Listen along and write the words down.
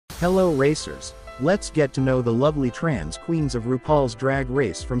Hello racers, let's get to know the lovely trans queens of RuPaul's Drag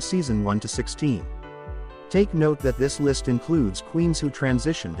Race from season 1 to 16. Take note that this list includes queens who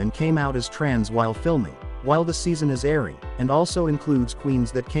transitioned and came out as trans while filming, while the season is airing, and also includes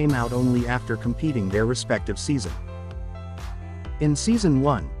queens that came out only after competing their respective season. In season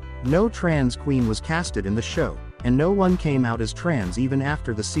 1, no trans queen was casted in the show, and no one came out as trans even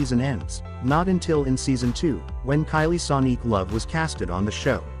after the season ends, not until in season 2, when Kylie Sonique Love was casted on the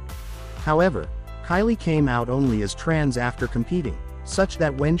show. However, Kylie came out only as trans after competing, such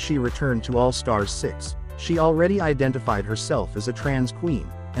that when she returned to All Stars 6, she already identified herself as a trans queen,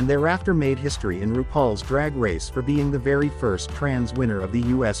 and thereafter made history in RuPaul's Drag Race for being the very first trans winner of the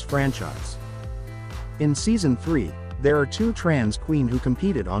US franchise. In season 3, there are two trans queens who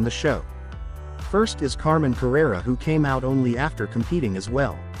competed on the show. First is Carmen Carrera, who came out only after competing as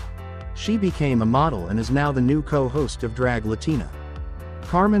well. She became a model and is now the new co-host of Drag Latina.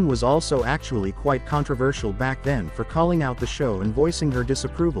 Carmen was also actually quite controversial back then for calling out the show and voicing her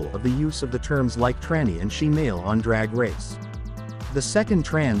disapproval of the use of the terms like tranny and she-male on Drag Race. The second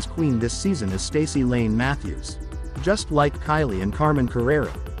trans queen this season is Stacey Lane Matthews. Just like Kylie and Carmen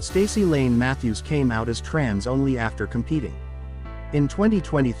Carrera, Stacey Lane Matthews came out as trans only after competing. In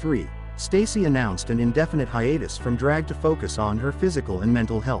 2023, Stacey announced an indefinite hiatus from drag to focus on her physical and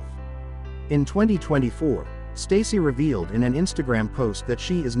mental health. In 2024, Stacey revealed in an Instagram post that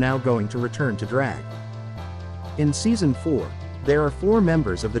she is now going to return to drag. In season 4, there are 4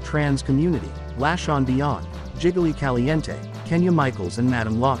 members of the trans community: Lash on Beyond, Jiggly Caliente, Kenya Michaels and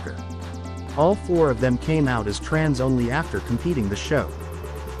Madam Locker. All 4 of them came out as trans only after competing the show.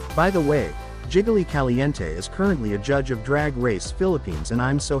 By the way, Jiggly Caliente is currently a judge of Drag Race Philippines and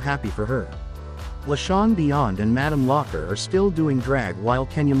I'm so happy for her. LaShawn Beyond and Madam Locker are still doing drag, while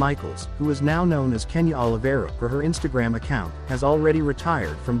Kenya Michaels, who is now known as Kenya Oliveira per her Instagram account, has already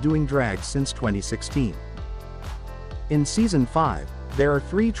retired from doing drag since 2016. In season 5, there are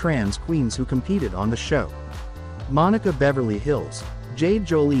 3 trans queens who competed on the show. Monica Beverly Hills, Jade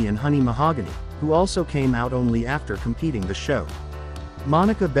Jolie and Honey Mahogany, who also came out only after competing the show.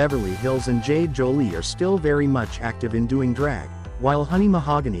 Monica Beverly Hills and Jade Jolie are still very much active in doing drag, while Honey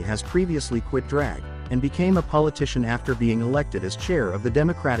Mahogany has previously quit drag, and became a politician after being elected as chair of the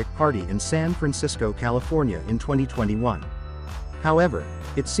Democratic Party in San Francisco, California in 2021. However,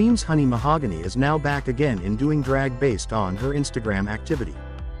 it seems Honey Mahogany is now back again in doing drag based on her Instagram activity.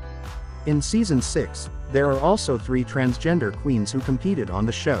 In season 6, there are also 3 transgender queens who competed on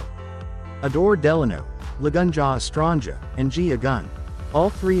the show. Adore Delano, Laganja Estranja, and Gia Gunn. All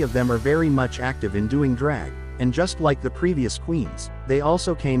 3 of them are very much active in doing drag, and just like the previous queens, they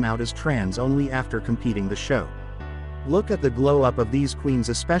also came out as trans only after competing the show. Look at the glow up of these queens,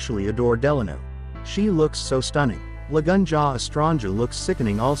 especially Adore Delano. She looks so stunning. Laganja Estranja looks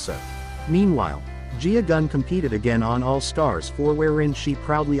sickening also. Meanwhile, Gia Gunn competed again on All Stars 4, wherein she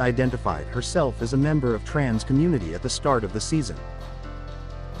proudly identified herself as a member of trans community at the start of the season.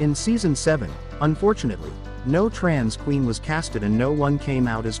 In season 7, unfortunately, no trans queen was casted and no one came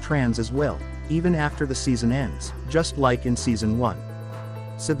out as trans as well, even after the season ends, just like in season 1.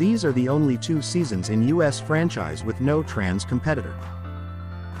 So these are the only 2 seasons in US franchise with no trans competitor.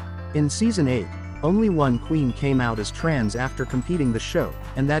 In season 8, only 1 queen came out as trans after competing the show,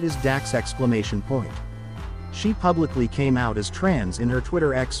 and that is Dax!! She publicly came out as trans in her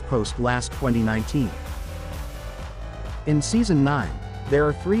Twitter X post last 2019. In season 9, there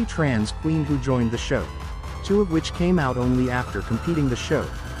are 3 trans queens who joined the show, 2 of which came out only after competing the show: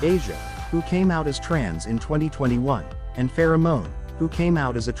 Asia, who came out as trans in 2021, and Pheromone, who came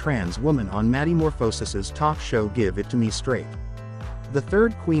out as a trans woman on Maddie Morphosis's talk show Give It To Me Straight. The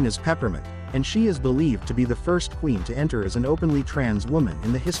third queen is Peppermint, and she is believed to be the first queen to enter as an openly trans woman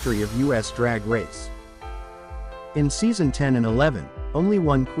in the history of US Drag Race. In season 10 and 11, only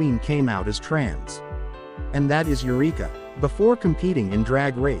 1 queen came out as trans. And that is Eureka. Before competing in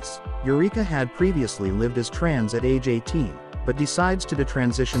Drag Race, Eureka had previously lived as trans at age 18, but decides to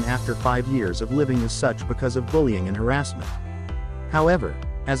detransition after 5 years of living as such because of bullying and harassment. However,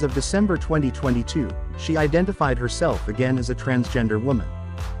 as of December 2022, she identified herself again as a transgender woman.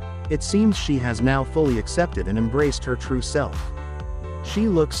 It seems she has now fully accepted and embraced her true self. She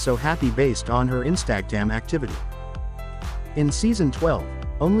looks so happy based on her Instagram activity. In season 12,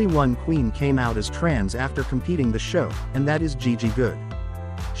 only 1 queen came out as trans after competing the show, and that is Gigi Goode.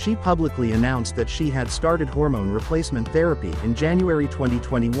 She publicly announced that she had started hormone replacement therapy in January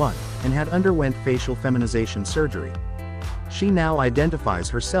 2021, and had underwent facial feminization surgery. She now identifies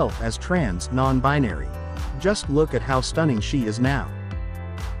herself as trans, non-binary. Just look at how stunning she is now.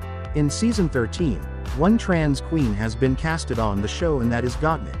 In season 13, one trans queen has been casted on the show, and that is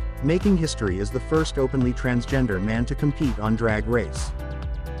Gottmik. making history as the first openly transgender man to compete on Drag Race.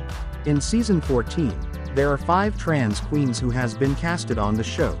 In season 14, there are 5 trans queens who has been casted on the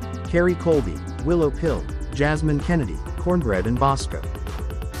show: Carrie Colby, Willow Pill, Jasmine Kennedy, Cornbread and Bosco.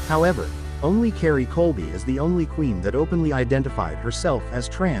 However, only Carrie Colby is the only queen that openly identified herself as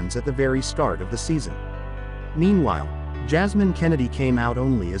trans at the very start of the season. Meanwhile, Jasmine Kennedy came out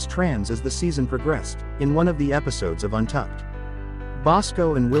only as trans as the season progressed, in one of the episodes of Untucked.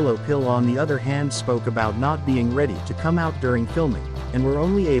 Bosco and Willow Pill on the other hand spoke about not being ready to come out during filming, and were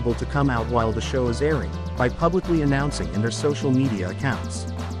only able to come out while the show is airing, by publicly announcing in their social media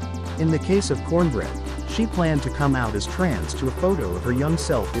accounts. In the case of Cornbread, she planned to come out as trans to a photo of her young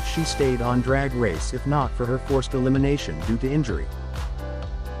self if she stayed on Drag Race, if not for her forced elimination due to injury.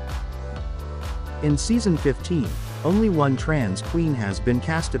 In season 15, only one trans queen has been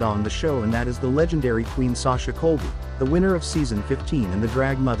casted on the show, and that is the legendary Queen Sasha Colby, the winner of season 15 and the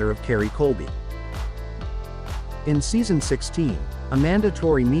drag mother of Carrie Colby. In season 16, Amanda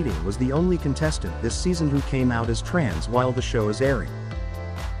Tori Meeting was the only contestant this season who came out as trans while the show is airing.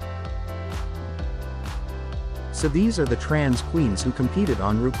 So these are the trans queens who competed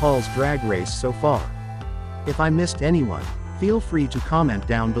on RuPaul's Drag Race so far. If I missed anyone, feel free to comment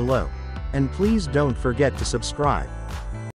down below. And please don't forget to subscribe.